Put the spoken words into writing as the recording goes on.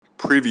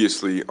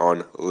Previously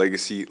on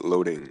Legacy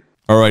Loading.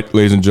 All right,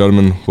 ladies and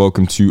gentlemen,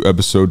 welcome to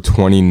episode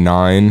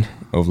 29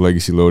 of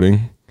Legacy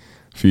Loading,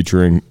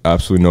 featuring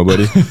absolutely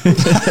nobody.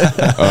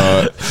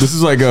 This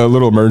is like a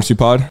little emergency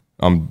pod.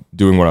 I'm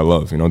doing what I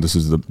love. You know, this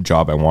is the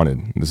job I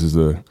wanted. This is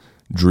the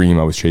dream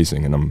I was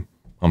chasing, and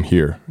I'm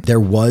here. There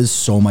was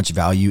so much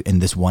value in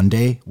this one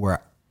day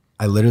where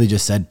I literally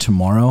just said,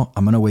 tomorrow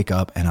I'm going to wake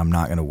up and I'm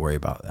not going to worry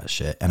about that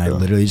shit. And I'm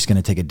literally just going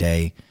to take a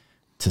day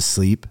to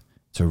sleep,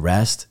 to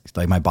rest.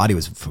 Like my body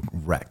was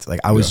wrecked. Like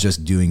I was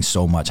just doing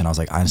so much, and I was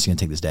like, I'm just going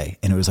to take this day.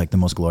 And it was like the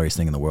most glorious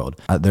thing in the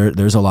world.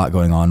 There's a lot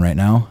going on right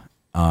now.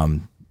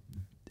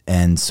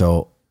 And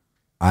so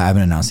I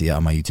haven't announced it yet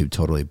on my YouTube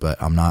totally,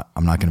 but I'm not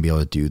going to be able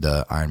to do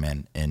the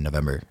Ironman in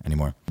November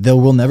anymore. There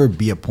will never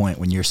be a point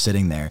when you're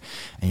sitting there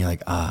and you're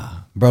like,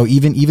 bro,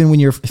 even when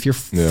if you're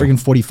freaking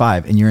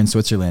 45 and you're in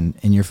Switzerland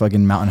in your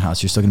fucking mountain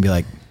house, you're still gonna be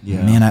like,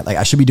 man,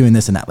 I should be doing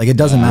this and that. Like, it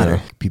doesn't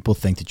matter. People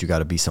think that you got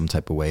to be some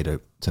type of way to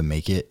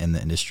make it in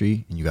the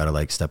industry, and you got to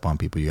like step on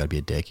people. You got to be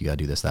a dick. You got to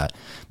do this, that,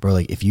 bro.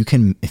 Like if you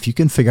can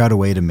figure out a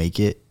way to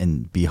make it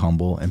and be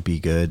humble and be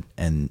good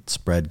and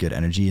spread good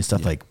energy and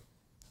stuff, like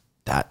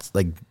that's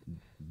like,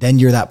 then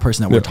you're that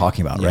person that we're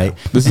talking about, right?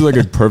 This is like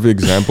a perfect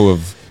example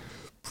of,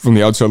 from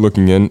the outside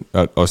looking in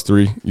at us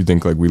three, you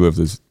think like we live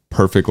this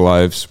perfect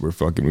lives.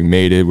 We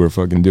made it. We're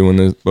fucking doing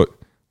this, but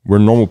we're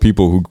normal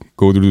people who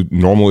go through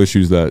normal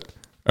issues that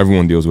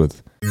everyone deals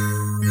with.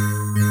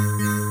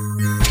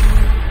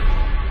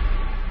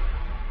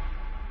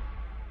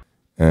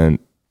 And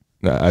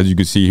as you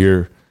can see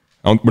here,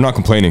 we're not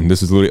complaining.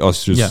 This is literally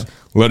us just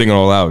letting it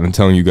all out and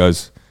telling you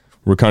guys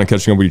we're kind of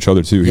catching up with each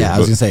other too. Yeah, I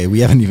was gonna say we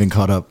haven't even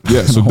caught up.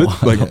 Yeah, so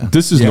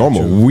this is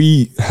normal. True.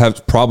 We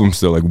have problems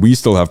still. Like we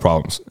still have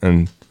problems,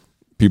 and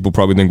people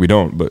probably think we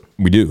don't, but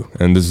we do.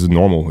 And this is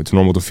normal. It's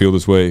normal to feel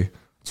this way.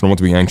 It's normal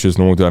to be anxious.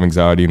 Normal to have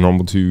anxiety.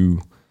 Normal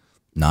to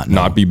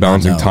not be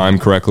balancing time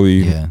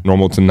correctly. Yeah.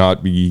 Normal to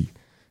not be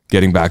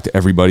getting back to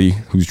everybody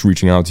who's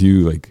reaching out to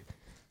you. Like,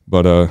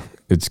 but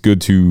it's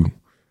good to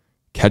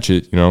catch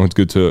it. You know, it's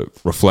good to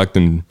reflect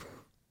and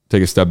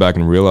take a step back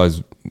and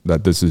realize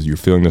that you're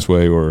feeling this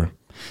way, or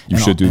you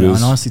should do this.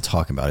 And honestly,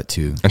 talking about it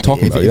too. And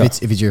talking about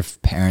it. If it's your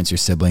parents, your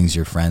siblings,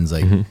 your friends,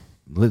 like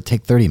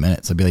take 30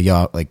 minutes. I'd be like,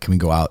 yo, like, can we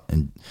go out?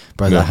 And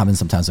bro, that happens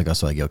sometimes. Like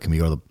us, like, yo, can we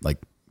go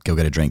go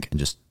get a drink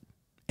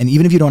and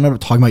even if you don't end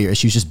up talking about your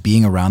issues, just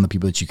being around the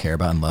people that you care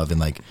about and love, and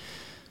like,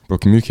 bro,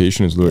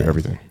 communication is literally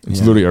everything. It's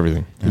literally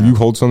everything. If you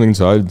hold something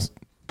inside,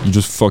 you're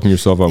just fucking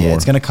yourself up more.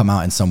 It's gonna come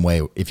out in some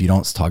way. If you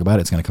don't talk about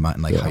it, it's gonna come out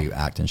in like how you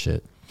act and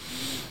shit.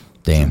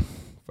 Damn.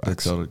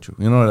 That's totally true.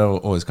 You know, I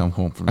always come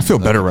home from. I feel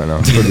better right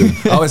now.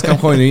 I always come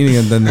home in the evening,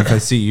 and then if I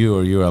see you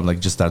or I'm like,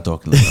 just start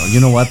talking. Like,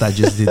 you know what? I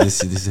just did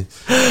this.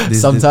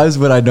 Sometimes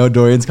when I know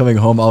Dorian's coming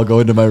home, I'll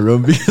go into my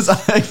room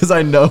because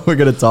I know we're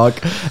gonna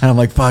talk, and I'm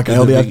like, fuck, I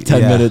only have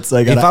 10 minutes.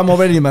 Like, if I'm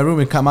already in my room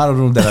and come out of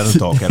the room, then I don't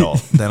talk at all.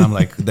 Then I'm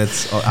like,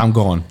 I'm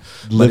gone.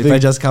 But if I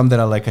just come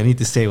there, I'm like, I need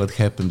to say what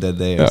happened that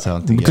day or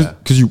something.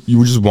 Because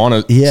you just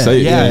want to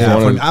say it.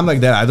 Yeah. I'm like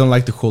that. I don't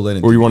like to hold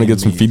anything. Or you want to get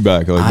some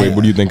feedback. Like, wait,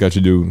 what do you think I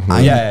should do?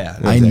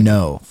 I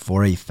know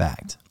for a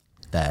fact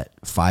that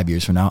 5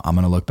 years from now, I'm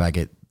going to look back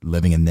at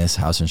living in this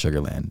house in Sugar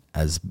Land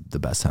as the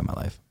best time of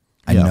my life.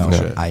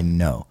 I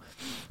know.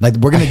 Like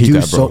we're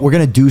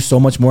gonna do so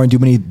much more and do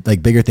many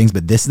like bigger things,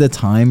 but this is the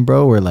time,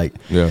 bro. Where like,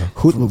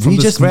 we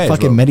just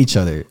fucking met each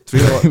other.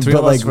 Three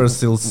of us were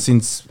still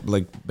since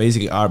like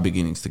basically our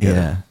beginnings together.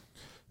 Yeah.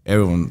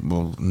 Everyone,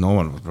 well, no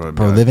one was probably.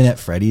 Bro, living at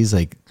Freddy's,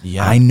 like,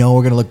 I know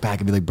we're gonna look back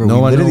and be like, bro,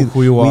 no one knew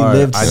who you are. I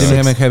didn't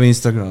even have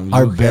Instagram.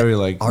 Our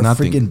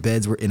freaking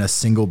beds were in a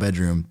single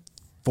bedroom,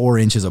 4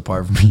 inches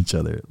apart from each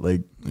other.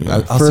 Like,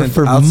 I'll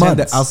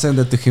send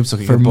that to him so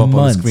he can pop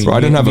on the screen. Bro, I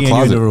didn't have a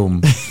closet. In the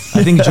room.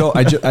 I think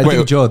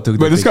Joe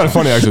took. Wait, this is kind of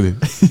funny actually.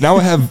 Now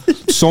I have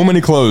so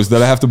many clothes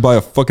that I have to buy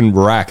a fucking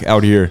rack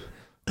out here.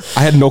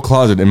 I had no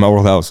closet in my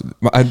old house.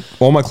 I had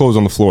all my clothes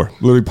on the floor,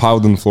 literally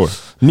piled on the floor,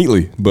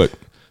 neatly, but.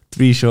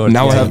 3 shorts.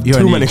 Now I have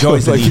too many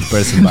clothes. Like,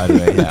 person, by the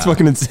way. It's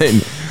fucking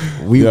insane.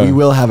 We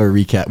will have a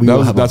recap.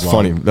 That's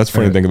funny. That's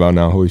funny to think about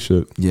now. Holy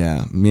shit.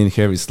 Yeah, me and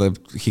Harry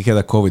slept. He had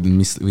a COVID, and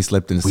we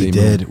slept in the same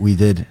room. We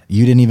did.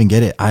 You didn't even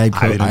get it. I had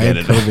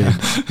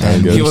COVID.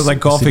 And he was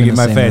like coughing in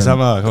my face. I'm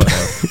like,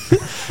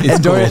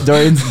 and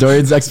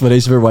Dorian's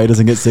explanation for why he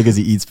doesn't get sick is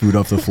he eats food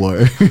off the floor.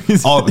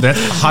 That's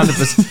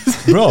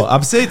 100%. Bro,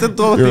 I'm saying that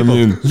to all people.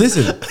 Immune.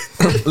 Listen,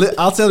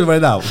 I'll tell you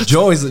right now.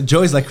 Joe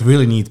is like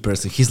really neat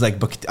person. He's like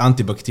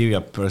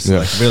antibacterial person,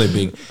 like really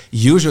big.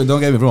 Usually,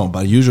 don't get me wrong,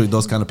 but usually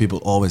those kind of people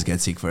always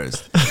get sick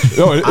first.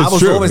 No, I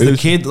was always the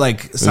kid,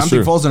 like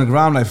something falls on the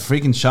ground, I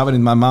freaking shove it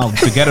in my mouth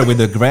together with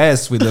the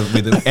grass, with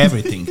the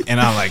everything, and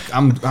I'm like,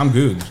 I'm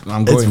good.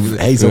 I'm going.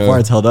 Hey, so far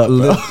it's held up,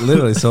 bro.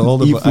 Literally. So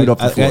all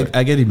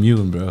I get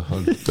immune, bro.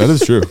 That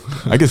is true.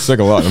 I get sick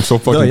a lot. I'm so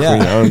fucking clean.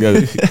 I don't get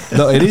it.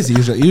 No, it is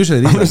usually it is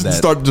like that.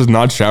 Start just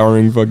not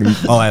showering, fucking.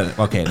 Oh,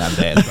 okay, not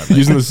that.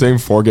 Using the same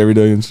fork every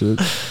day and shit.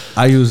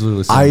 I use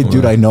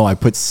literally. I know. I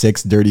put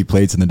 6 dirty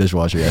plates in the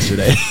dishwasher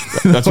yesterday.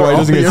 That's why he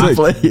doesn't get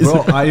sick.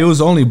 Bro, I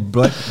use only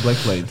black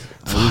plate.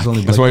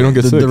 That's why you don't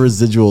get sick. The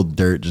residual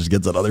dirt just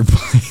gets on other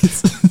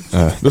plates.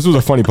 This was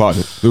a funny pod.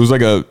 It was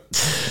like a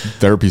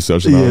therapy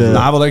session. Yeah. No,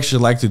 I would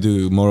actually like to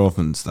do more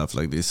often stuff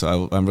like this.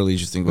 So I'm really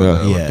interested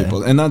with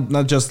people, and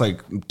not just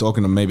like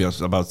talking maybe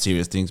about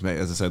serious things.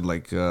 As I said,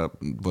 like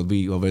what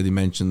we already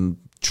mentioned.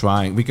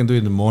 We can do it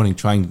in the morning,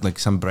 trying like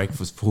some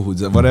breakfast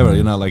foods, whatever,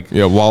 you know, like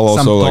while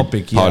some also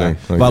topic, like potting,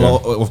 like, while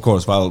of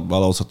course, while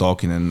also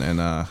talking and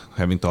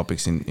having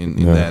topics in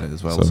that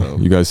as well. So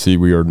you guys see,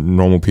 we are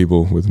normal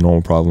people with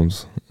normal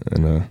problems,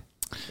 and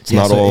it's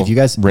not all if you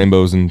guys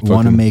rainbows and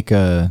want to make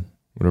a.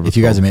 Whatever If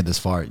you guys have made it this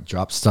far,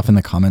 drop stuff in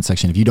the comment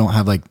section. If you don't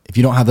have like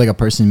a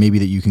person maybe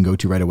that you can go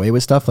to right away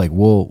with stuff, like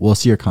we'll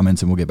see your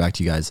comments and we'll get back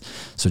to you guys.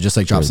 So just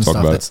like drop some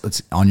stuff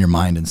that's on your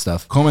mind and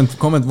stuff. comment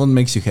what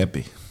makes you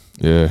happy.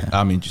 Yeah,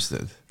 I'm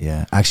interested.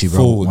 Yeah, actually,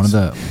 bro, one of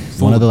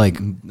the like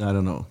I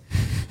don't know.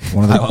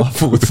 One of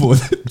the food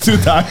 2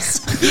 times.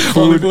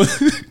 food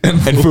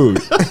and food.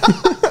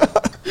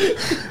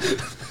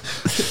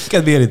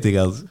 Can't be anything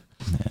else.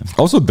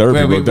 Also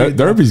therapy.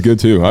 Therapy's good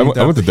too. I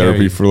went to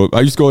therapy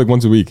I used to go like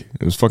once a week.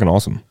 It was fucking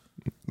awesome.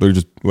 Literally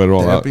just let it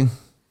all Therapy? out.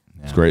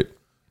 It's great.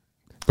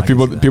 But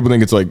people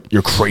think it's like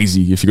you're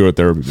crazy if you go to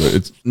therapy. But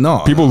it's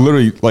people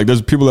literally like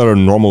there's people that are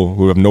normal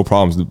who have no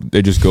problems.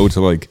 They just go to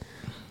like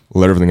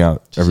let everything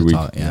out every week.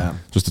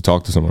 Just to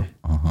talk to someone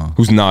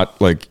who's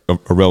not like a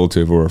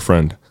relative or a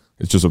friend.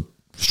 It's just a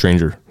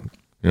stranger.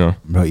 You know,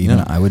 bro.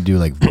 I would do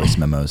like voice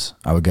memos.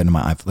 I would get into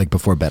my like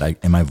before bed.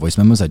 In my voice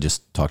memos, I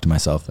just talk to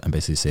myself and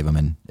basically save them,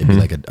 and it'd be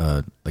like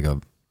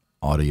a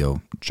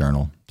audio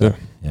journal. Yeah.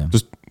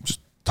 Just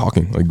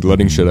talking, like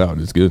letting shit out.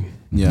 It's good.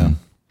 Yeah,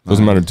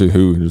 doesn't matter to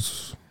who.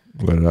 Just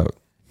let it out.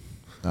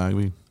 I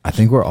agree. I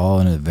think we're all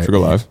in a very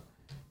live.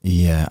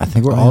 Yeah, I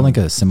think we're all in like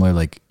a similar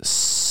like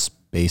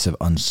space of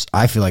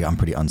I feel like I'm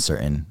pretty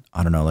uncertain.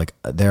 I don't know, like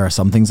there are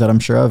some things that I'm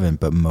sure of,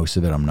 but most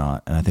of it I'm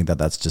not. And I think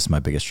that's just my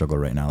biggest struggle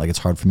right now. Like it's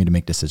hard for me to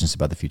make decisions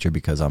about the future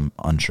because I'm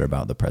unsure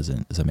about the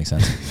present. Does that make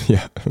sense?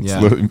 Yeah. It's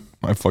literally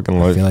my fucking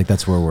life. I feel like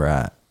that's where we're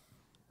at.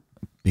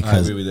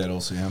 Because I agree with that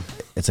also, yeah.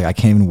 It's like I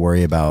can't even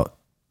worry about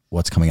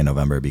what's coming in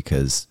November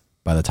because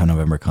by the time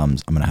November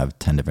comes, I'm going to have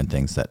 10 different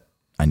things that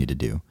I need to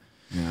do.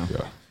 Yeah.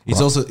 It's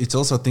also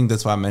a thing.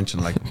 That's why I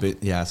mentioned like Rob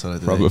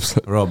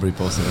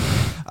reposted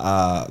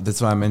it.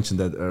 That's why I mentioned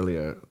that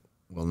earlier.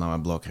 Well, now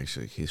I'm blocked.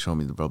 Actually, he showed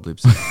me the Rob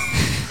Lips. I'm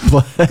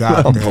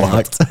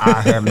blocked.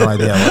 I have no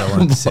idea what I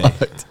wanted to say.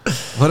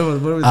 What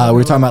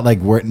we're talking about like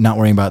we're not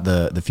worrying about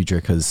the future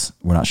because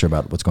we're not sure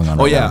about what's going on.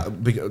 Oh yeah,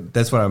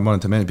 that's what I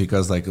wanted to mention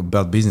because like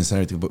about business and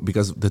everything. But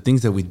because the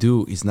things that we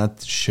do is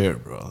not sure,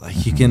 bro.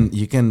 Like you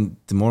can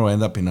tomorrow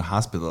end up in a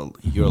hospital.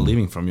 You're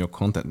living from your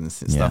content and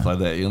stuff like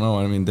that. You know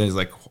what I mean? There's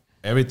like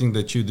everything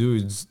that you do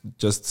is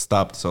just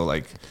stopped. So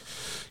like.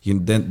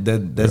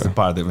 That's the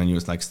part that when you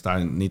like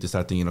need to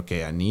start thinking,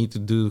 okay, I need to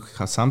do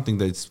something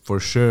that's for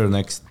sure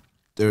next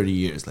 30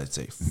 years, let's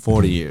say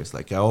 40 years.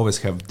 Like I always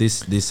have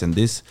this, and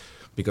this,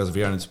 because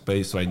we are in a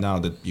space right now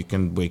that you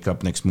can wake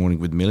up next morning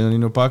with $1 million in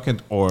your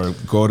pocket or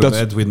go to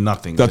bed with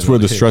nothing. That's where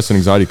the stress and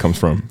anxiety comes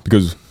from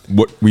because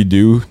what we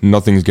do,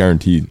 nothing's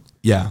guaranteed.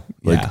 Yeah,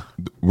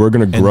 we're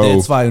gonna grow. And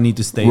that's why you need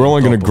to stay. We're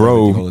only gonna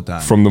grow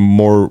from the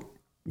more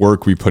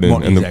work we put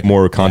in and the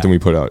more content we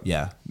put out.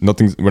 Yeah.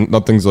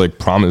 Nothing's like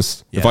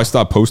promised. If I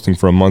stop posting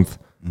for a month,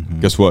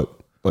 guess what?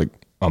 Like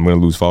I'm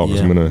gonna lose followers.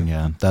 I'm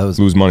gonna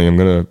lose money. I'm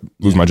gonna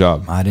lose my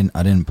job. I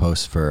didn't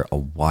post for a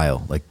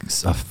while, like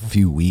a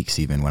few weeks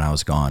even when I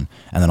was gone.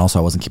 And then also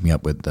I wasn't keeping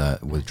up with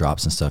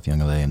drops and stuff, Young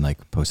LA, and like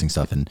posting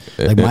stuff and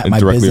like my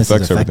business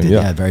is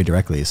affected, very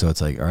directly. So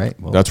it's like, all right,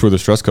 well, that's where the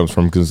stress comes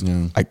from because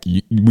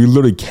we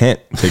literally can't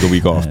take a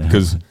week off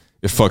because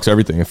it fucks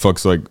everything. It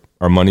fucks like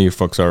our money. It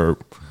fucks our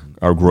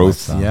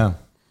growth. Yeah.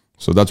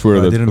 So that's where a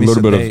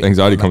little bit of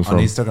anxiety comes from.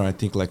 On Instagram, I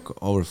think like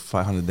over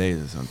 500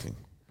 days or something.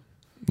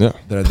 Yeah.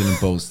 That I didn't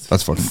post.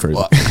 That's fucking crazy.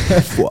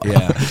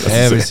 Yeah.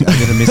 I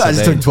didn't miss a day. I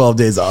just took 12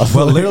 days off.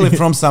 Well, literally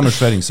from summer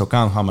shredding. So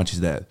count how much is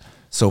that.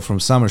 So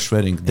from summer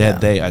shredding, that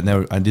day, I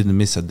didn't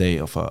miss a day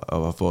of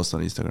a post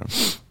on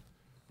Instagram.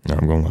 Yeah,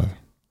 I'm going live.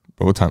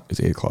 But what time? It's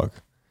 8 o'clock.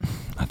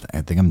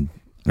 I think I'm...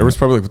 Everyone's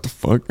probably like, what the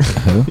fuck?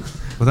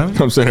 What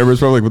time? I'm saying everyone's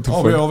probably like, what the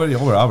fuck? We're already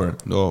over an hour.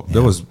 No,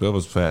 that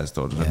was fast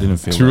though. I didn't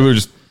feel. So we were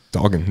just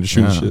talking, just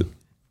shooting shit.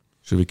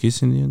 Should we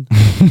kiss in the end?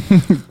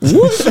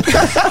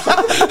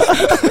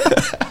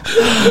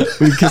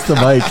 We kissed the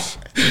mic.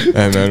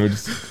 Hey man,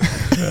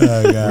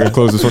 we're gonna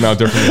close this one out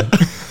differently.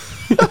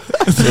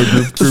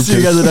 See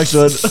you guys in the next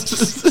one.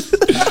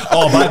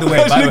 Oh, by the way,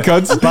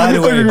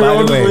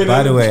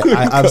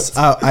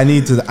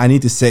 I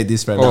need to say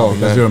this right now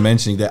because we were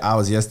mentioning that I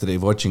was yesterday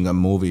watching a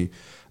movie,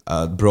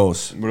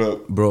 Bros.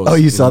 Oh,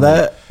 you saw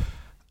that?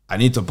 I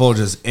need to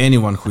apologize to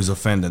anyone who is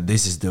offended.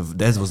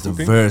 That was the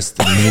worst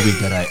movie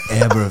that I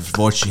ever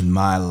watched in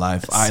my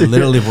life. I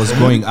literally was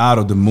going out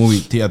of the movie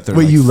theater.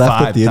 Wait, you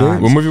left the theater?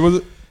 What movie was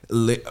it?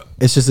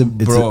 It's just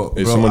bro.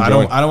 someone I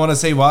join? don't want to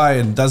say why.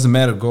 It doesn't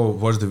matter. Go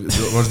watch the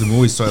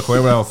movie. So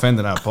whoever I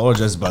offended, I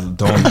apologize, but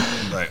don't.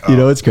 Like, you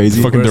know what's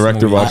crazy? The fucking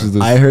director movie. watches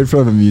this. I heard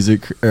from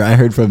I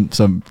heard from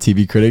some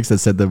TV critics that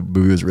said the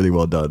movie was really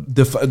well done.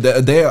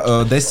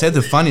 they said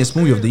the funniest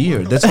movie of the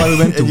year. That's why we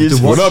went to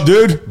watch. What up,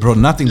 dude? Bro,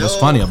 nothing was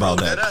funny about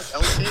that. LT,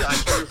 I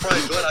told you before I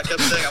joined, I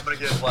kept saying I'm gonna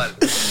get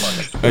invited.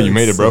 Hey, you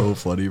made it, bro. So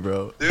funny,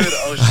 bro. Dude,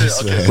 oh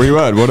shit, okay. Where you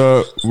at?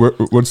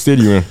 What state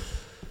are you in?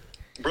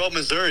 Bro,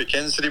 Missouri,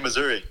 Kansas City,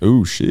 Missouri.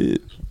 Oh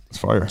shit, it's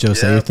fire. Joe,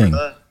 say Yeah, your thing.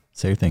 brother.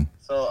 Say your thing.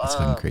 So, That's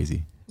fucking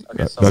crazy.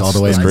 Okay, so That's all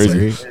the way that's in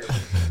crazy. Missouri.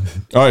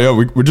 Oh yeah,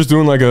 we're just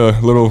doing like a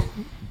little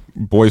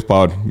boys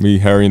pod. Me,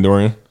 Harry, and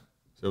Dorian.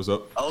 Say what's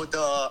up. oh,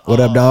 the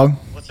What up, dog?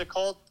 What's it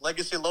called?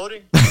 Legacy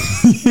loading?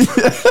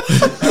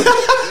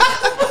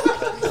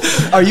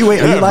 Are you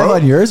live bro.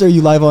 on yours or are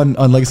you live on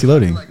Legacy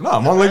Loading? No,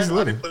 I'm on Legacy I've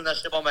Loading. been putting that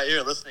shit on my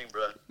ear, listening,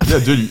 bro. Yeah,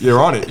 dude, you're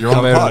on it. You're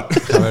on the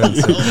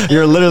pod.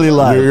 You're literally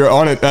live. You're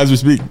on it as we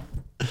speak.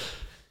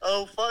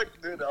 Oh fuck,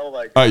 dude. Oh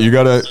my god. All right,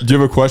 do you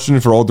have a question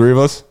for all three of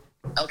us?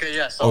 Okay,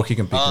 yeah. So, Oh, he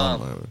can pick one.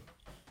 Whatever.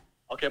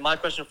 Okay, my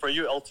question for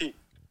you, LT.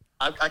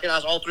 I can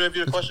ask all three of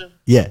you a question.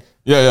 Yeah.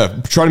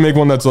 Yeah. Try to make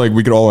one that's like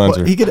we could all answer.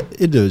 Well, he could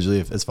individually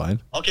if it's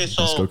fine. Okay, Just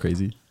go so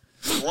crazy.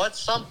 what's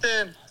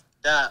something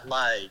that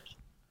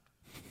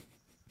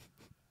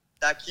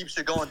that keeps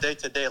you going day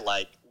to day?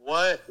 Like,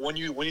 what when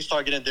you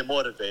start getting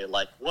demotivated?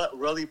 Like, what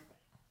really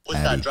puts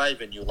Abby. that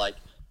drive in you? Like,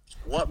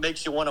 what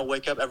makes you want to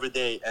wake up every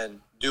day and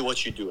do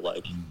what you do?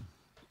 Like,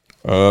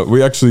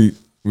 We actually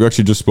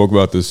just spoke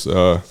about this.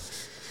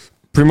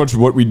 Pretty much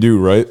what we do,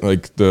 right?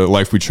 Like the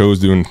life we chose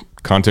doing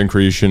content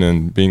creation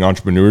and being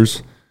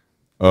entrepreneurs.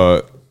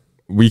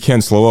 We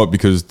can't slow up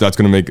because that's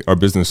going to make our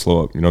business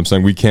slow up. You know what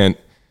I'm saying? We can't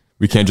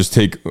just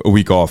take a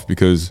week off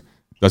because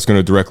that's going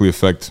to directly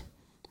affect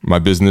my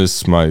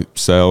business, my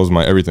sales,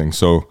 my everything.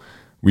 So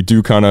we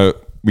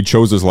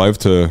chose this life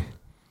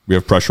we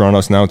have pressure on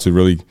us now to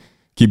really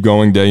keep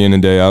going day in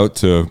and day out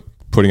to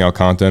putting out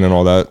content and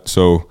all that.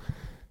 So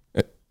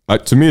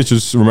to me, it's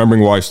just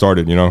remembering why I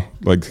started, you know,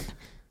 like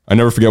I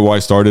never forget why I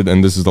started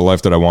and this is the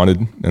life that I wanted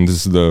and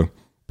this is the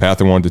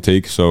path I wanted to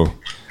take. So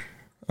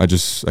I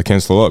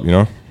can't slow up, you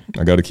know,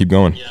 I got to keep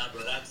going. yeah,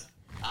 bro, that's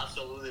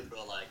absolutely,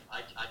 bro. Like,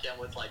 I can't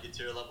wait to get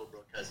to your level,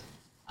 bro, because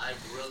I've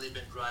really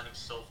been grinding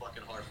so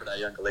fucking hard for that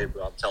young lady,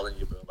 bro. I'm telling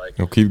you, bro. Like,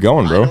 You'll keep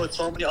going, I know bro. it's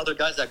so many other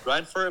guys that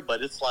grind for it,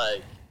 but it's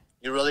like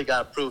you really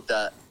gotta prove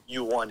that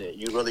you want it.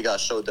 You really gotta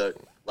show the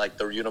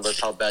universe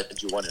how bad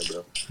that you want it,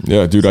 bro.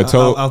 Yeah, dude, I'll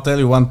tell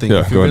you one thing.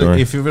 Yeah, go ahead, Dorian.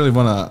 If you really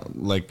wanna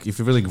if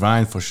you really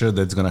grind, for sure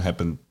that's gonna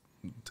happen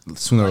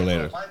sooner or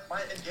later.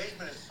 My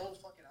engagement is so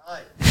fucking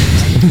high.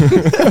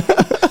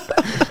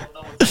 I don't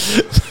know what to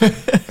do. Dude,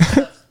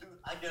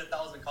 I get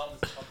 1,000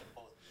 comments on fucking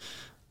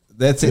post.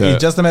 That's it. Yeah.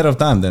 It's just a matter of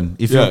time. Then,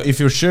 if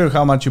you're sure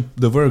how much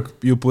the work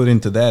you put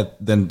into that,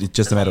 then it's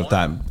just a matter of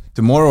time.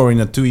 Tomorrow or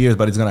in 2 years,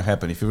 but it's gonna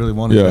happen. If you really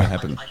want it, it's Yeah. gonna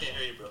happen. I can't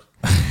hear you, bro.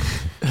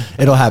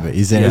 It'll happen.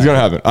 He's saying It's gonna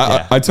happen.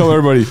 I tell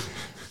everybody,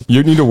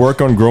 you need to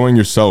work on growing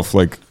yourself.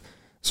 Like,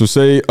 so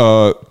say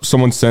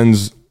someone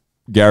sends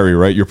Gary,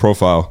 right, your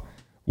profile.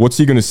 What's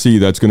he gonna see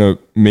that's gonna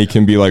make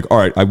him be like, all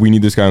right, we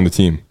need this guy on the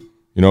team.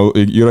 You know,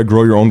 you gotta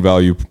grow your own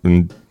value,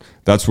 and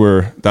that's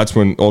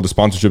when all the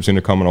sponsorships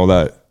gonna come and all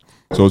that.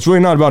 So it's really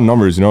not about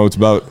numbers. You know, it's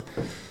about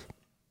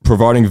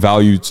providing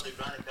value. Really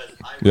grinding because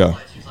I Yeah.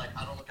 realized she's like,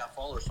 I don't look at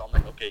followers. So I'm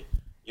like, okay,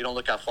 you don't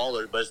look at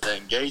followers, but it's the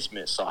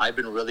engagement. So I've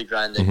been really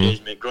grinding the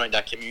engagement, growing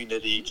that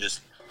community,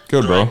 just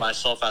Good, growing bro.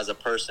 myself as a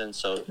person.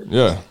 So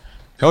Yeah,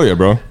 hell yeah,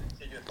 bro. you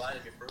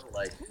invited me, bro.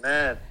 Like,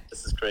 man,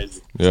 this is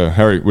crazy. Yeah,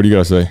 Harry, what do you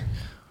gotta say?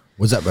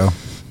 What's up, bro?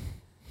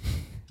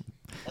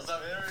 What's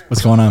up, Harry?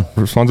 What's going on?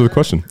 Respond to the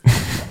question.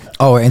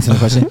 Oh, we're answering the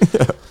question.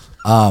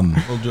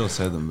 Well, Joe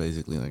said them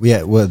basically. Like,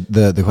 Yeah, well,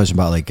 the question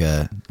about like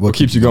What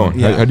keeps you going?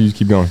 Yeah. How do you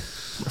keep going?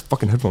 My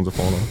fucking headphones are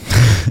falling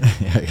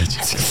off. Yeah, I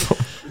got you.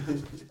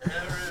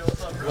 Harry,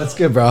 what's up, bro? What's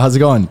good, bro? How's it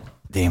going?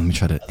 Damn, let me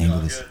try to angle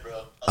Doing this. good,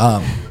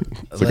 bro.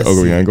 It's like an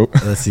ugly angle.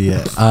 Let's see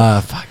it.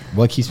 Fuck.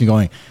 What keeps me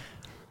going,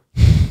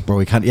 bro?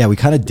 We kind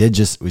of did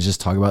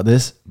just talk about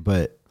this,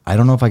 but I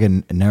don't know if I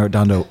can narrow it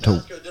down Can I to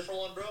ask you a different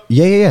one, bro?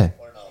 yeah.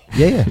 Or no?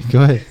 Yeah.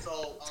 Go ahead.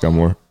 So, It's got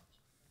more.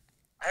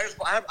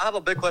 I have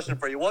a big question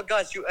for you. What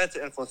got you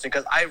into influencing?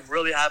 Because I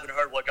really haven't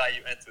heard what got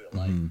you into it.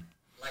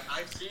 Like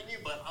I've seen you,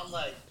 but I'm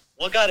like,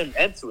 what got him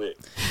into it?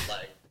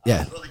 Like, Yeah. I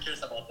was really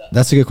curious about that.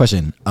 That's a good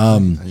question. I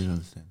didn't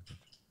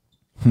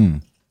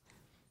understand.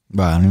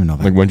 Bro, I don't even know.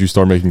 If Like, when did you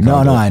start making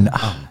no, content?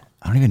 I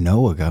don't even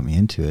know what got me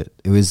into it.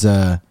 It was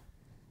But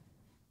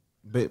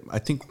I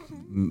think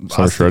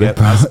Summer shredding?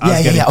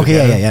 yeah.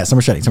 Okay, yeah.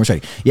 Summer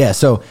shredding. Yeah.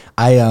 So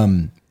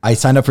I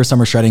signed up for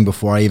summer shredding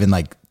before I even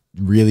like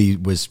really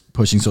was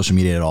pushing social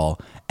media at all,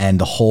 and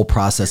the whole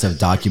process of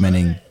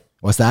documenting.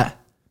 What's that?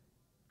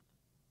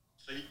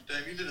 So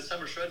you did a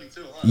summer shredding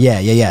too, huh?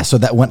 Yeah. So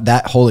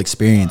that whole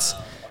experience.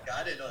 Okay,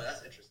 I didn't know that.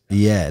 That's interesting.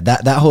 Yeah,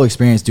 that whole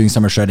experience doing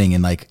summer shredding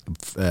and like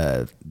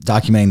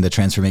documenting the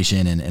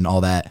transformation and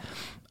all that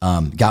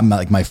got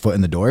my foot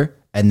in the door.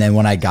 And then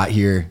when I got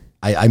here,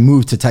 I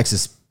moved to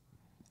Texas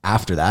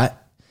after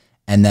that,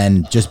 And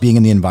then just being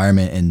in the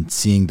environment and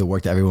seeing the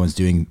work that everyone's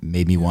doing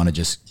made me want to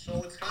just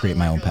create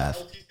my own path.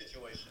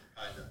 Situation,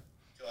 kind of,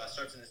 to a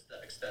certain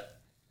extent.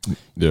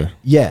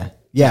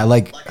 Yeah,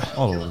 like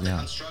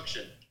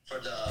Construction for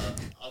the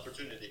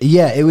opportunity.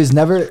 yeah, it was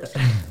never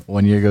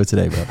 1 year ago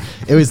today, bro.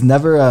 It was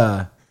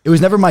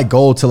never my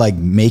goal to like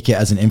make it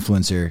as an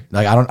influencer.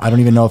 Like I don't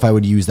even know if I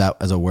would use that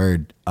as a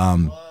word.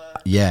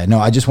 Yeah, no,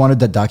 I just wanted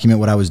to document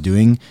what I was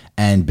doing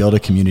and build a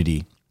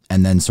community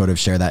and then sort of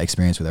share that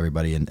experience with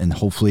everybody. And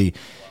hopefully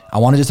I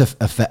want to just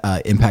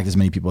impact as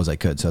many people as I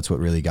could. So that's what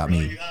really got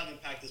me. You have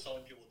impacted so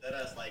many people.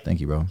 Deadass, like, Thank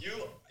you, bro. You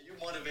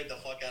motivate the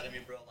fuck out of me,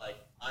 bro. Like,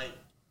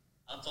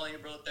 I'm telling you,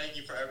 bro, thank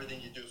you for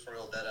everything you do for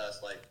real,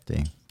 deadass. Like,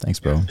 Dang. Thanks,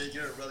 bro.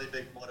 you're a really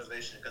big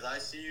motivation because I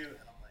see you and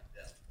I'm like,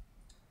 yeah,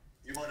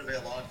 you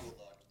motivate a lot of people,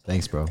 dog.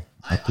 Thanks, bro.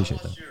 I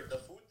appreciate that. The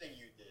food thing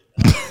you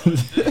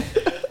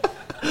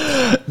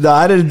did. No,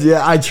 I didn't.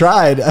 Yeah, I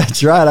tried. I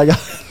got.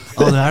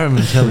 Oh, the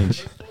Ironman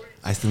challenge.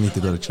 I still need to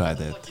go to try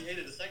that. You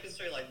hated the second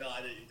straight, like, no,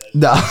 I didn't eat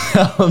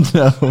that shit.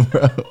 No,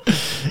 bro.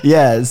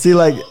 Yeah, see,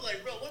 like, I was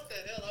like, bro, what the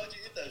hell? How'd you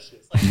eat that shit?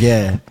 It's like,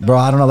 yeah, bro.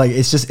 I don't know. Like,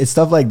 it's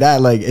stuff like that.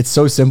 Like, it's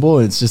so simple.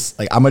 And it's just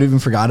like I might have even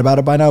forgot about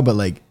it by now. But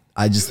like,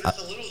 I just, it's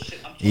the little shit.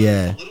 I'm telling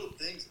yeah. you, the little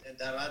things and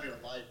that matter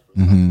in life,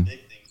 bro. Not the big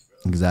things,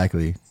 bro.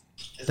 exactly.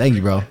 It's Thank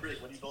you, brick bro. by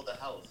brick when you build a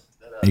house.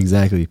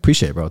 Exactly.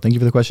 Appreciate it, bro. Thank you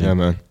for the question. Yeah,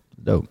 man.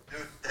 Dope.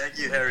 Dude, thank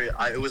you, Harry.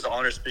 It was an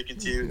honor speaking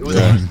to you. It was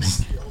an honor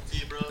speaking to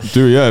you, LT, bro.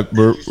 Dude, yeah,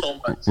 Thank you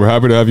so much. we're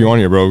happy to have you on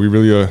here, bro. We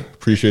really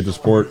appreciate the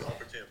support.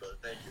 Opportunity, brother.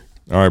 Thank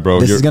you. All right, bro.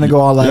 This is gonna go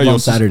all live you'll on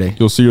Saturday.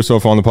 You'll see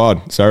yourself on the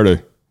pod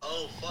Saturday.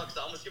 Oh, fuck.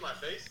 So I'm going to see my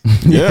face?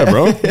 Yeah,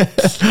 bro.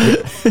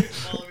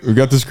 We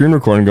got the screen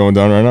recording going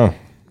down right now.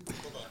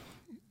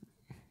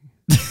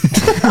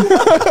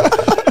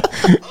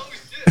 Oh,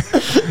 shit.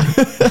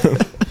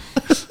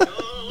 Yo,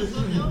 what's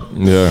up, yo?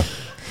 Yeah.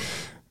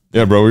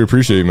 Yeah, bro. We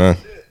appreciate you, man.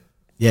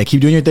 Yeah,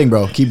 keep doing your thing,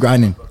 bro. Keep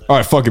grinding. All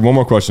right, fuck it. One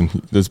more question.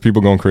 There's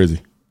people going crazy.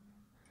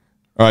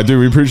 All right, dude.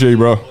 We appreciate you,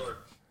 bro.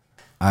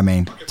 I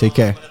mean, take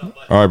care.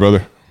 All right,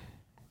 brother.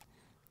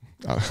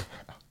 I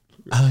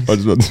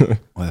was about to-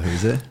 Well,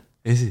 who's it?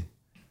 Is he?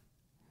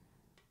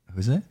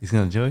 Who's it? He's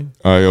gonna join?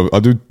 All right,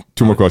 I'll do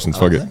 2 more questions.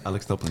 Fuck it.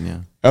 Alex Toplin, yeah.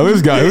 Oh,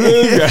 this guy.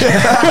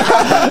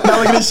 Now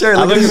look at his shirt.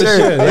 Look at his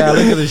shirt. Yeah,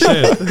 look at the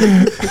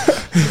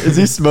shit. Is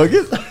he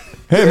smoking?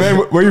 Hey, man,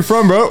 where you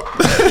from, bro?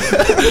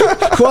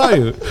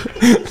 Quiet.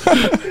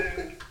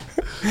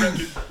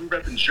 We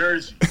repping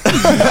Jersey.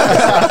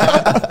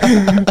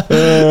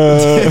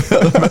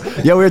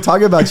 Yeah, we were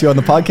talking about you on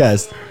the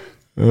podcast.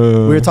 We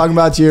were talking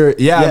about your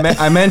Yeah,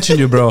 I mentioned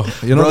you, bro.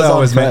 You know Bro's that on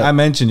always. prep. I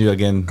mentioned you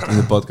again in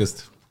the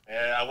podcast.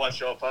 Yeah, I watch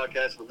your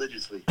podcast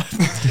religiously.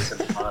 It's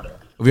an honor.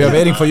 We are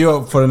waiting for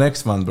you for the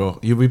next one, bro.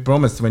 We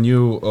promised when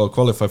you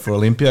qualify for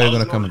Olympia, you're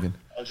gonna come again.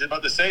 I was just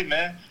about to say,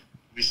 man.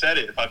 We said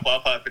it. If I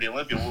qualify for the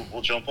Olympia,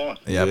 we'll jump on.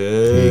 Yeah.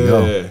 There you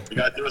go. We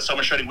got to do a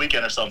summer shredding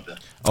weekend or something.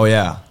 Oh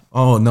yeah.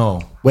 Oh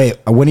no. Wait,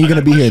 when are you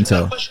gonna be here I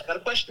until? got a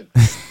question.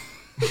 All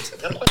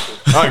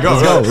right, go.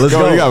 go, let's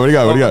What do you got? What do you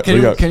got? What do you got? What do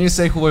you got? Can you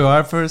say who you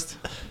are first?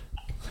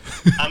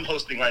 I'm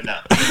hosting right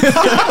now.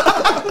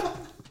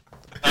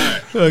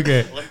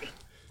 Okay. Let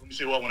me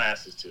see who I want to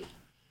ask this to.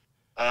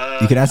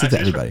 You can ask it to I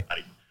guess everybody.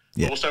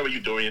 Yeah. We'll start with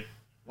you, Dorian.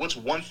 What's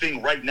one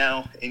thing right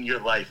now in your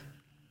life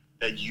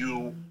that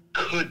you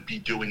could be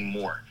doing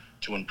more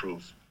to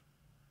improve?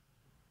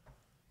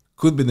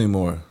 Could be doing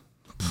more.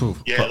 Phew.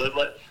 Yeah,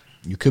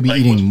 You could be like,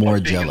 eating what's more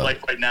one thing in Jello.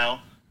 life right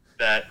now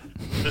that,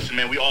 listen,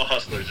 man, we all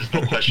hustlers. There's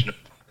no question.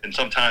 And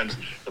sometimes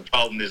the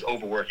problem is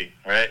overworking,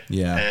 right?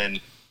 Yeah.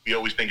 And we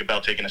always think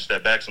about taking a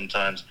step back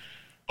sometimes.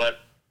 But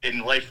in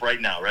life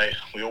right now, right,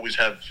 we always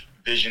have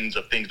visions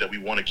of things that we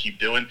want to keep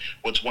doing.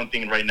 What's one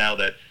thing right now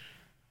that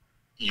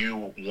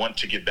you want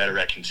to get better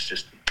at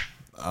consistently?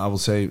 I will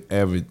say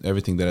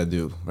everything that I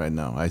do right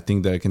now. I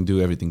think that I can do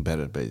everything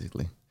better,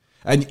 basically.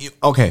 And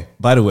okay,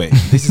 by the way,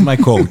 this is my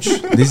coach.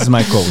 This is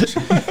my coach.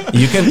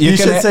 You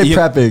should say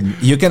prepping.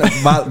 You can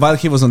while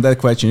he was on that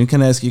question, you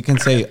can ask. You can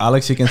say,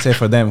 Alex. You can say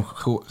for them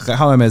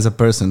how I'm as a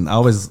person. I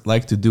always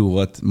like to do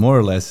what more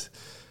or less.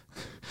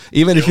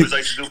 Even You if he, always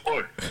like to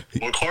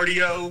do more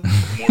cardio,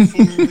 more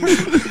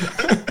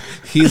food.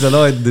 he's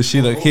annoyed the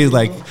shit. He's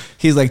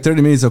like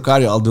 30 minutes of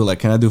cardio. I'll do like,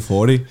 can I do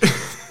 40?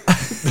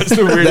 That's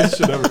the weirdest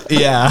shit ever.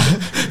 Yeah.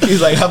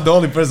 He's like, I'm the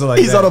only person like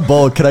He's that. on a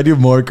bowl. Can I do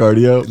more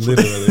cardio?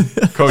 Literally.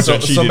 Coach, I So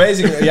cheated.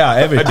 basically, yeah,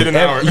 everything. I did an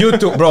hour.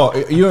 YouTube, bro.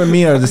 You and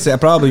me are the same.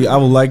 Probably, I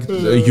would like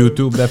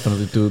YouTube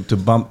definitely to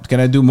bump. Can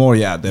I do more?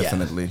 Yeah,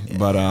 definitely. Yeah.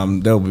 But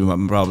that will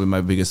be probably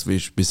my biggest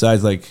wish.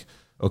 Besides, like,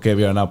 okay,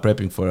 we are now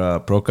prepping for a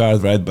pro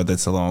card, right? But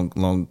that's a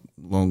long,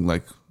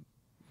 like,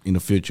 in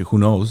the future. Who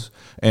knows?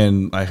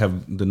 And I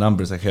have the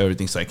numbers, I have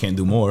everything, so I can't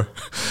do more.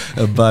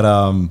 But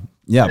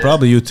yeah,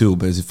 probably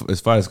YouTube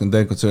as far as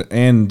content concerned,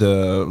 and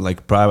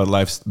like private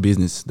life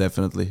business.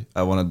 Definitely,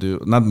 I want to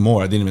do not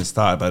more. I didn't even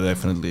start, but I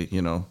definitely,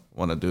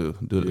 want to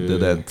do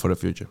that for the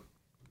future.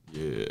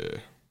 Yeah.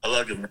 I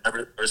love you, man. I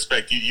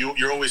respect you.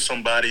 You're always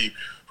somebody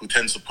who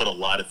tends to put a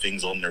lot of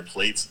things on their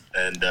plates,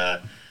 and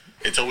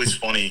it's always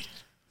funny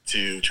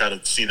to try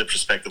to see the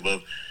perspective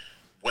of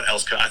what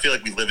else I feel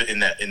like we live in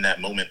that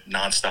moment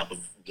nonstop of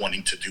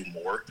wanting to do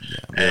more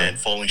and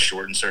falling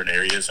short in certain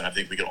areas. And I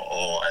think we can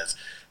all, as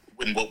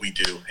in what we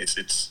do,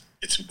 it's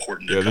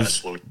important to kind of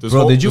slow it.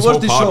 Bro, did you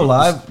watch this show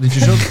live?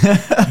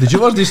 Did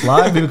you watch this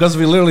live? Because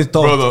we literally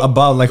talked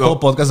about whole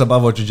podcast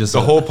about what you just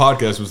said. The whole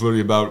podcast was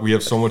literally about we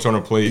have so much on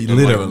our plate.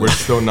 Literally, we're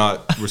still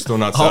not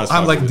satisfied.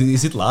 I'm like,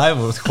 is it live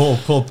or whole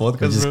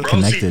podcast? Just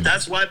connected. See,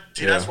 that's why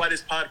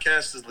this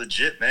podcast is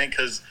legit, man.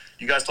 Because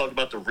you guys talk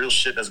about the real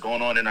shit that's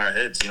going on in our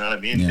heads. You know what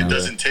I mean? Yeah. It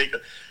doesn't take.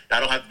 I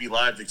don't have to be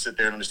live to sit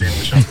there and understand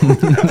what y'all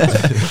going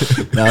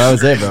through. No, that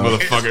was it, bro.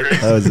 Motherfucker.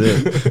 That was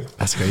it.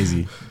 That's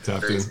crazy.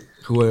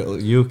 Who are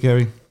you,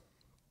 Kerry?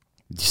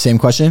 Same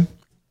question?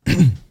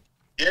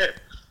 Yeah.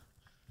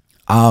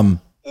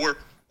 Or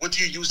what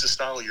do you use to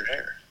style your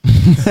hair?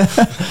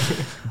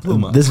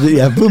 This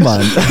video, Boom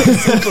On.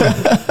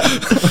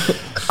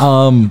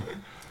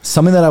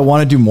 Something that I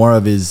want to do more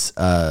of is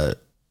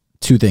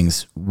two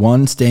things.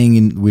 One,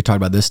 we talked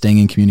about this, staying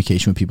in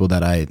communication with people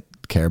that I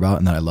care about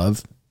and that I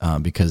love.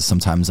 Because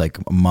sometimes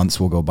like months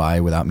will go by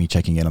without me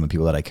checking in on the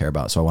people that I care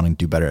about. So I want to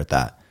do better at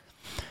that.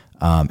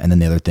 And then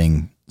the other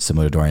thing,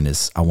 similar to Dorian,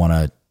 is I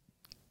want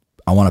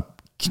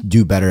to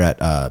do better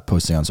at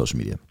posting on social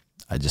media.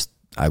 I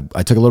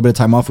took a little bit of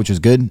time off, which was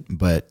good,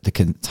 but the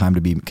time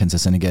to be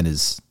consistent again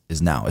is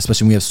now,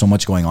 especially when we have so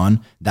much going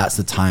on. That's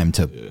the time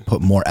to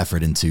put more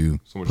effort into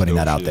putting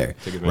that out there,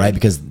 right?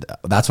 Because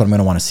that's what I'm going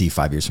to want to see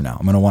 5 years from now.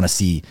 I'm going to want to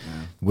see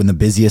when the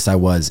busiest I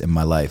was in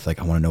my life, like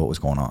I want to know what was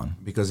going on.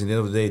 Because in the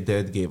end of the day,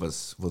 that gave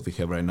us what we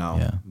have right now.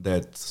 Yeah.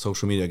 That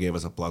social media gave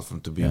us a platform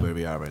to be where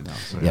we are right now.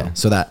 So,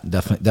 so that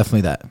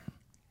definitely that.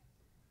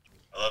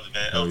 I love it,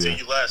 man. LT,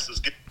 you last. Let's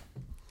get.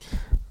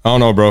 I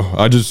don't know, bro.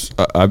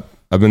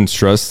 I've been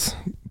stressed,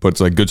 but it's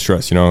like good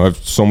stress. You know, I have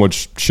so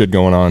much shit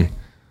going on,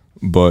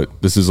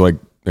 but this is like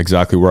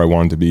exactly where I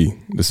wanted to be.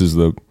 This is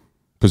the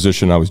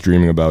position I was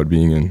dreaming about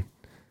being in,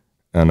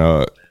 and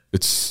I've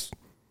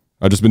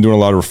just been doing a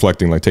lot of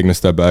reflecting, like taking a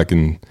step back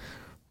and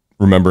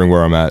remembering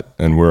where I'm at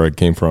and where I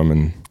came from,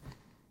 and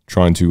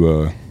trying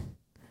to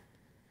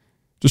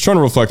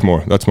reflect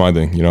more. That's my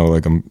thing, you know.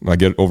 Like I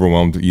get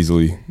overwhelmed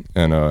easily,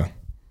 and I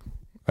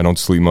don't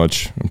sleep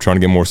much. I'm trying to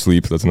get more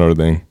sleep. That's another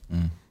thing.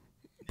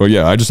 But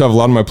yeah, I just have a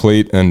lot on my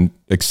plate, and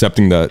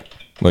accepting that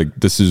like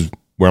this is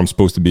where I'm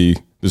supposed to be.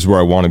 This is where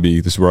I want to be.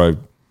 This is where I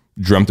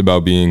dreamt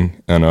about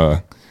being,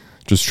 and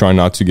just trying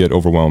not to get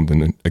overwhelmed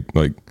and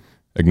like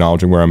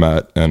acknowledging where I'm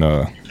at. And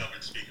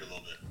Speaker a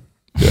little bit.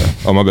 yeah.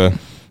 Oh, my bad.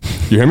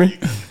 You hear me?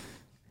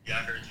 Yeah, I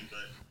heard you,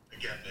 but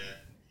again, man,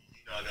 you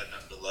know I got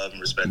nothing but love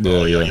and respect for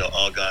all y'all. Y'all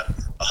all got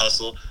a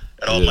hustle.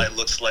 It all might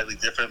look slightly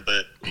different,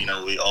 but you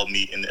know we all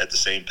meet at the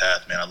same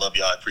path, man. I love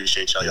y'all. I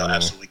appreciate y'all. Y'all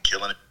absolutely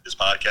killing it. This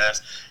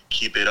podcast,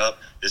 keep it up.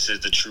 This is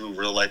the true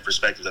real life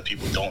perspective that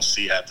people don't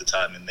see half the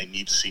time, and they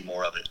need to see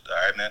more of it. All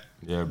right, man.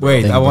 Yeah. Bro.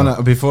 Wait, I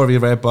wanna before we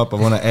wrap up, I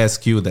wanna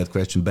ask you that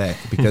question back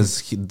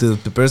because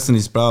the person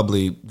is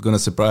probably gonna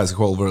surprise the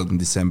whole world in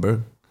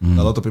December.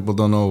 A lot of people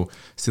don't know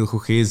still who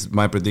he is.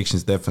 My prediction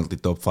is definitely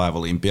top 5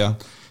 Olympia.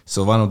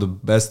 So one of the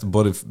best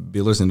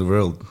bodybuilders in the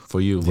world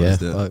for you.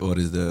 What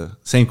is the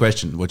same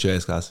question? What you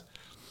ask us?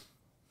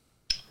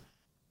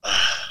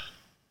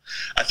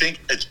 I think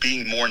it's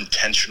being more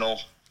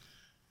intentional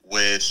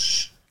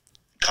with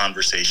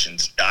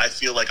conversations. I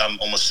feel like I'm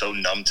almost so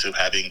numb to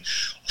having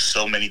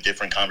so many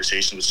different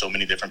conversations with so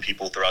many different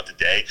people throughout the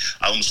day.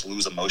 I almost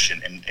lose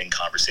emotion in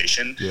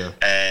conversation. Yeah.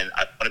 And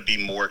I want to be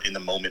more in the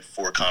moment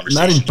for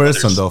conversation. Not in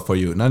person though for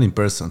you. Not in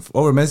person.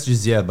 Over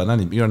messages, yeah, but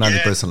you're not in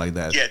person like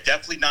that. Yeah,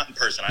 definitely not in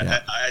person. Yeah.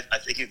 I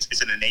think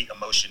it's an innate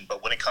emotion,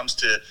 but when it comes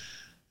to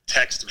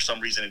text, for some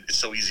reason, it's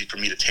so easy for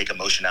me to take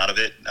emotion out of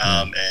it.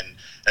 And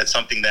that's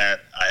something that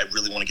I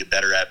really want to get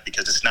better at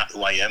because it's not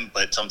who I am,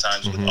 but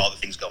sometimes with all the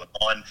things going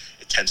on,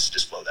 it tends to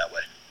just flow that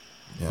way.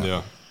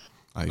 Yeah.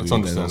 I That's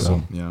agree with that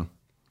understandable. also. Yeah.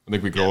 I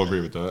think we can all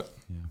agree with that.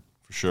 Yeah.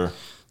 For sure.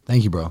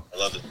 Thank you, bro. I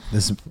love it.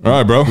 All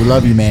right, bro. We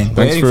love you, man.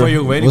 Thanks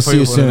Waiting We'll for see you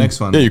you for soon. the next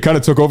one. Yeah, you kind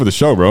of took over the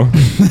show, bro.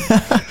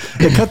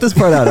 Yeah, cut this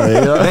part out already.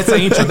 You know? That's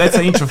an intro. That's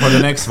an intro for the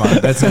next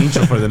one. That's an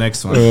intro for the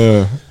next one.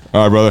 All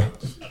right, brother.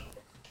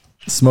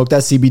 Smoke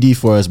that CBD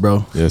for us,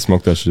 bro. Yeah,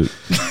 smoke that shit.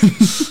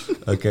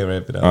 Okay,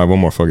 wrap it up. All right, one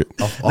more. Fuck it.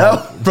 No,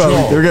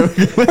 bro.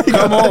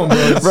 Come on,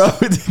 bro. Bro,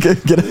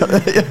 get out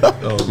of here.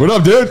 What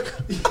up, dude?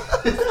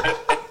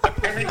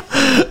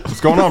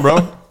 What's going on,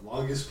 bro?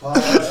 Longest pod.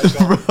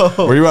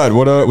 Where you at?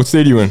 What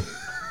state are you in?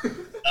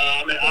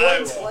 I'm in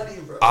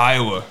Iowa.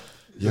 Iowa.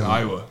 Yeah,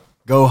 Iowa.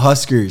 Go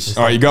Huskers.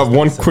 All right, you got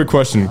one quick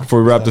question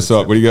before we wrap this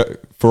up. What do you got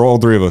for all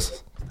three of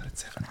us?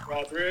 For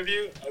all three of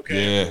you?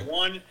 Okay. Yeah.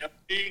 One,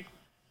 LP,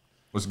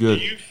 What's do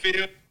good? you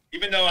feel,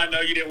 even though I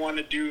know you didn't want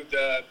to do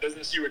the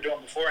business you were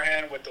doing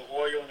beforehand with the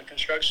oil and the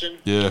construction,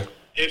 Yeah.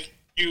 if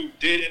you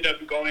did end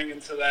up going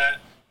into that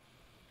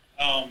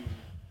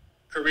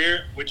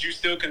career, would you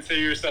still consider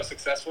yourself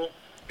successful?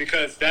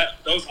 Because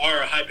those are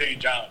high-paying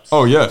jobs.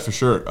 Oh yeah, for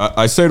sure.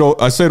 I say it all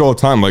the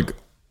time. Like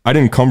I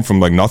didn't come from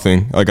like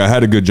nothing. Like I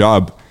had a good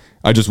job.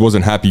 I just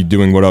wasn't happy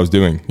doing what I was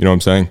doing. You know what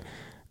I'm saying?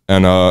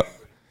 And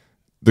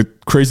the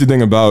crazy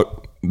thing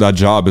about that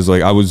job is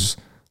like I was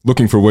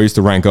looking for ways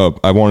to rank up.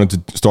 I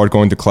wanted to start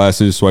going to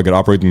classes so I could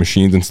operate the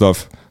machines and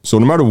stuff. So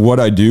no matter what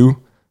I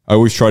do, I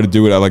always try to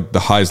do it at like the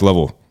highest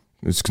level.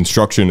 It's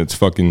construction, it's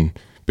fucking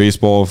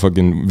baseball,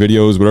 fucking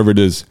videos, whatever it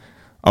is.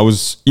 I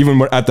was,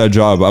 even at that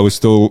job, I was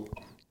still,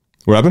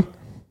 what happened?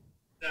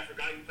 I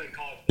forgot you played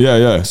college.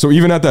 Yeah. So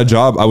even at that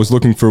job, I was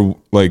looking for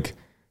like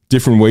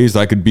different ways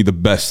I could be the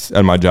best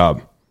at my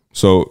job.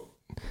 So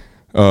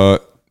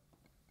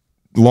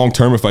long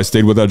term, if I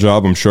stayed with that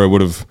job, I'm sure I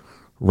would have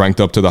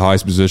ranked up to the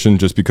highest position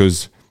just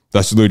because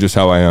that's literally just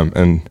how I am.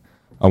 And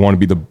I want to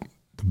be the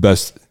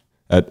best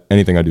at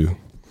anything I do.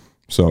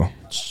 So,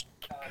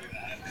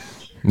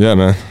 yeah,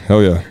 man.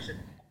 Hell yeah.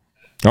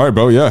 All right,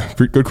 bro. Yeah.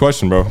 Good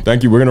question, bro.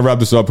 Thank you. We're going to wrap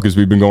this up because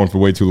we've been going for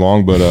way too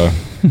long, but I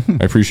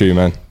appreciate you,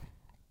 man.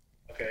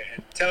 Okay,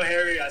 and tell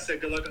Harry I said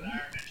good luck on the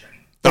Ironman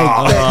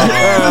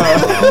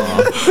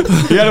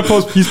training. He had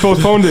to he's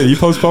postponed it. He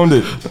postponed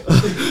it.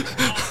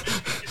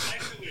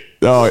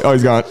 Oh,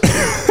 he's gone.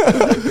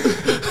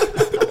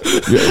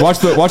 Yeah, watch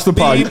the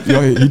pod.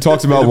 He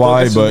talks about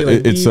why, but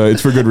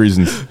it's for good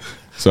reasons.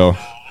 So,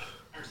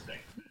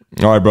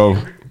 all right, bro.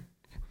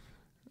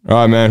 All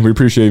right, man. We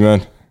appreciate you,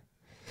 man.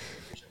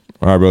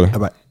 All right, brother.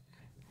 Bye.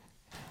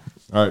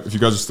 All right, if you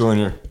guys are still in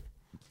here,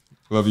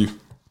 love you.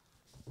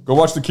 Go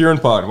watch the Kieran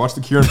pod. Watch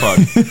the Kieran pod.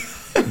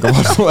 Go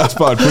watch the last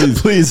pod,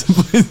 please.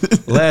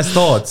 Please. Last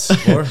thoughts.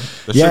 Or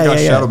That shit got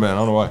shadow, man. I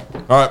don't know why.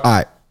 All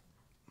right.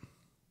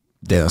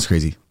 Damn, that's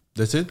crazy.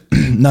 that's it.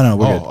 No,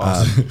 we're good.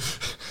 Awesome.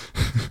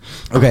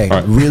 Okay,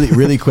 All right.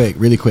 really quick.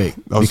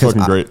 That was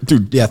fucking great.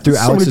 Dude, yeah, through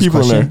so Alex's many people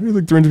question. in there. There's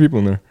like 300 people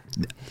in there.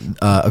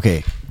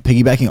 Okay,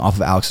 piggybacking off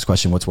of Alex's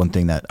question, what's one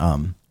thing that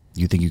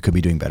you think you could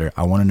be doing better?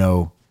 I want to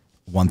know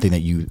one thing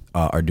that you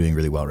are doing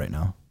really well right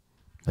now.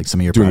 Like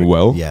some of your Doing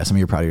well? Yeah, some of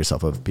you're proud of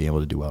yourself of being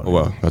able to do well. Oh,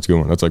 wow. That's a good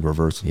one. That's like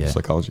reverse Yeah.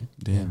 psychology.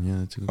 Damn, yeah,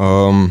 that's a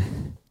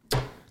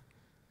good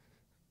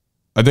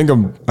I think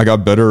I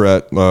got better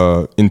at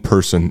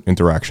in-person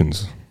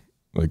interactions.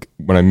 Like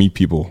when I meet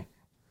people,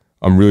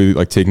 I'm really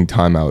like taking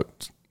time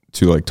out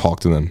to like talk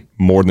to them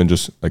more than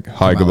just like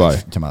hi, goodbye.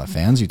 Talking about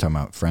fans? You talking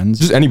about friends?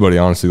 Just anybody,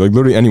 honestly, like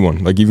literally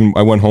anyone. Like even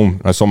I went home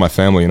and I saw my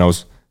family and I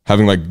was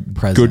having like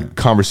Present. good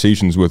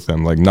conversations with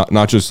them. Like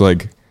not just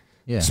like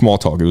small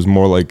talk. It was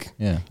more like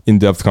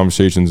in-depth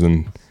conversations,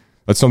 and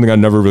that's something I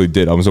never really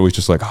did. I was always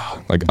just like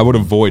I would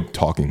avoid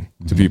talking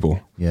to people.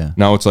 Yeah.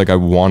 Now it's like I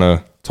want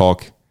to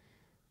talk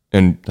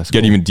and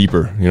get even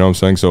deeper. You know what I'm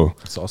saying? So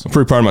That's awesome. I'm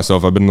pretty proud of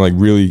myself. I've been like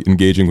really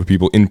engaging with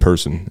people in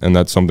person, and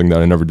that's something that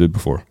I never did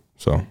before.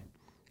 So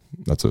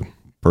that's a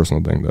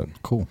personal thing that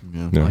Cool.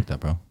 Yeah. I like that,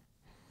 bro.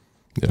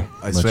 yeah.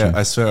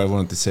 I swear I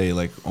wanted to say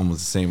like almost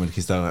the same when he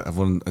started.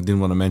 I didn't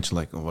want to mention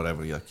like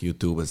whatever, like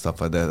YouTube and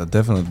stuff like that. I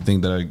definitely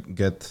think that I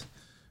get,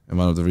 and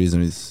one of the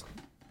reasons is,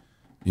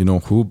 you know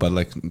who, but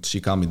like she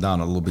calmed me down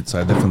a little bit, so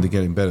I definitely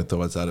getting better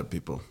towards other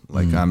people.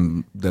 Like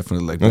I'm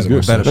definitely like That's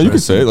good. better No, you could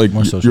person. say it, like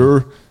More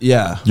social.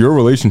 your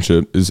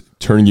relationship is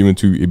turning you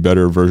into a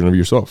better version of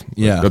yourself. Like,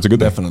 Yeah, that's a good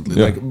thing. definitely.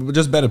 Yeah. Like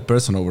just better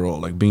person overall.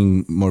 Like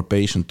being more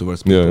patient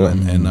towards people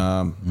Yeah.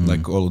 and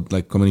like all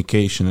like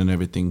communication and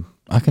everything.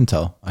 I can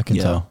tell.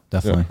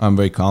 Definitely. I'm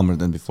very calmer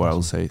than before. I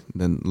will say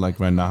than like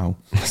right now.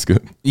 That's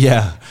good.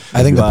 Yeah,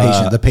 I think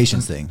But the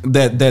patience thing.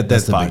 That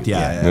That's the part, big-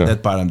 yeah, yeah.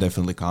 that part I'm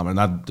definitely calmer.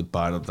 Not the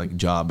part of like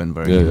job and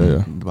very,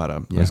 Yeah. But yeah.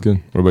 That's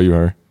good. What about you,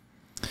 Harry?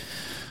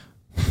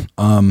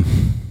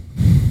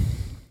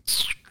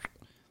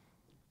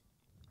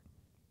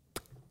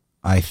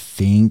 I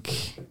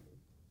think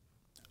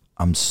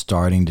I'm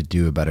starting to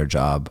do a better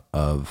job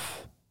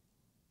of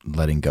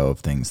letting go of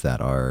things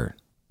that are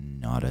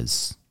not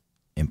as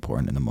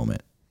important in the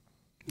moment.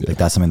 Like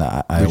that's something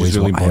that I Which is always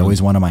really I important.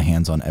 always wanted my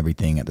hands on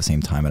everything at the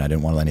same time, and I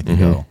didn't want to let anything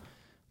go.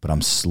 But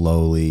I'm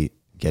slowly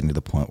getting to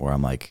the point where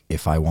I'm like,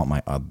 if I want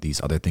my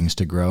these other things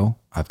to grow,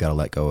 I've got to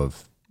let go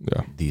of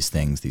these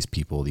things, these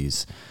people,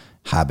 these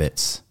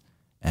habits,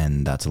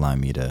 and that's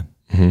allowing me to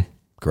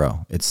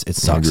grow. It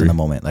sucks in the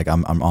moment. Like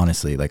I'm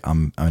honestly like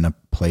I'm in a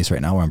place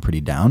right now where I'm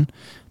pretty down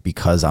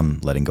because I'm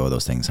letting go of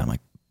those things. I'm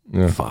like,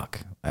 fuck,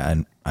 I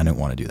didn't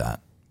want to do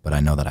that, but I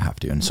know that I have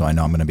to, and so I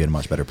know I'm going to be in a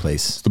much better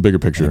place. It's the bigger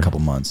picture. In a couple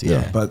months.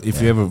 Yeah. But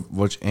if you ever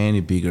watch any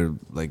bigger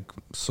like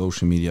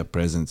social media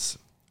presence,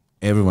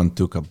 everyone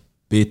took a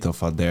bit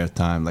of their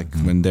time, like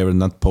when they were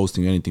not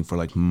posting anything for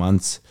like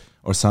months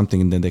or something,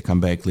 and then they come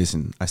back.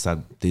 Listen, I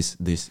started this,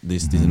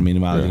 and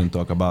meanwhile I didn't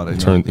talk about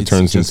it. It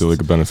turns into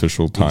like a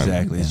beneficial time.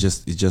 Exactly. It's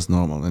just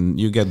normal, and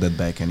you get that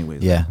back anyway.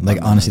 Yeah,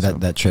 like honestly,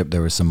 that trip,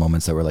 there were some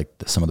moments that were like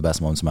some of the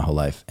best moments of my whole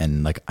life,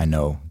 and like I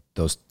know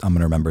those, I'm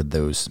gonna remember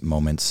those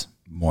moments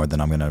more than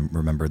I'm gonna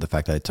remember the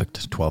fact that I took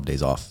 12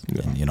 days off.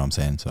 And you know what I'm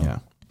saying? So Yeah.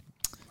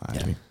 I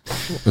agree.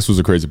 This was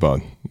a crazy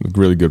pod. A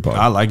really good pod.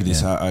 I like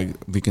this.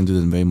 We can do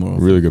this way more.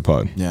 Really good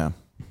pod. Yeah.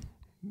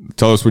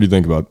 Tell us what you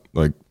think about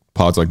like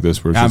pods like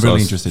this where it's I'm just really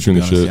us interested. To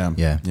shooting be the honest.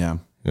 shit. Yeah.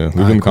 Yeah.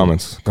 Leave it in the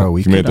comments. Bro,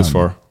 we if you made it could, this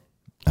far.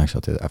 actually,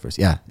 I'll do that first.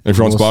 Yeah. If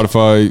you're on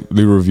Spotify,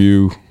 leave a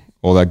review,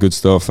 all that good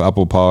stuff.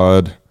 Apple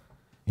Pod.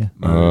 Yeah.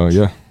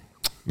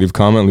 Leave a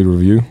comment, leave a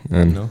review,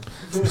 and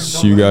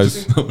see you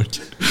guys.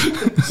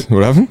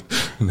 What happened?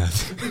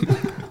 Nothing.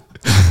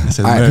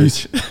 said All right,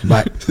 merch. peace.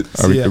 Bye.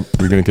 Are we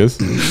gonna kiss?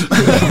 All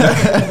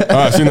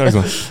right, see you next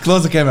one.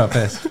 Close the camera,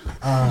 pass.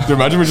 Dude,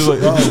 imagine we're just like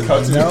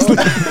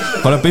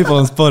For the people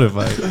on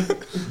Spotify.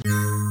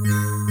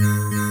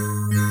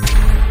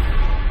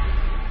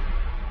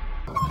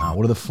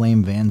 What are the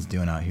flame vans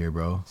doing out here,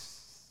 bro?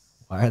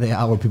 Why are they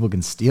out where people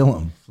can steal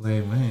them?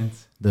 Flame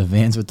vans. The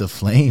vans with the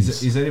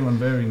flames. Is anyone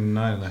wearing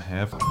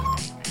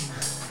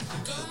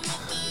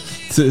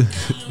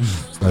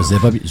 9.5? Bro,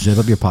 zip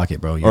up your pocket,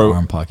 bro. Your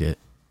arm pocket.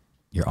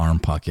 Your arm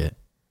pocket.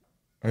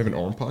 I have an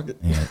arm pocket?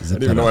 Yeah, I zip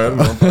didn't even that know I up. had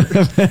an arm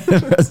pocket.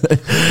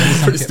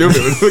 It's pretty stupid.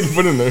 What the fuck you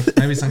put in there?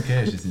 Maybe some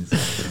cash is inside.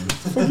 What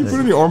the fuck you put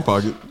in your arm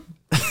pocket?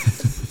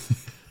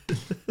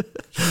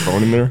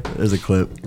 Phone in there? There's a clip.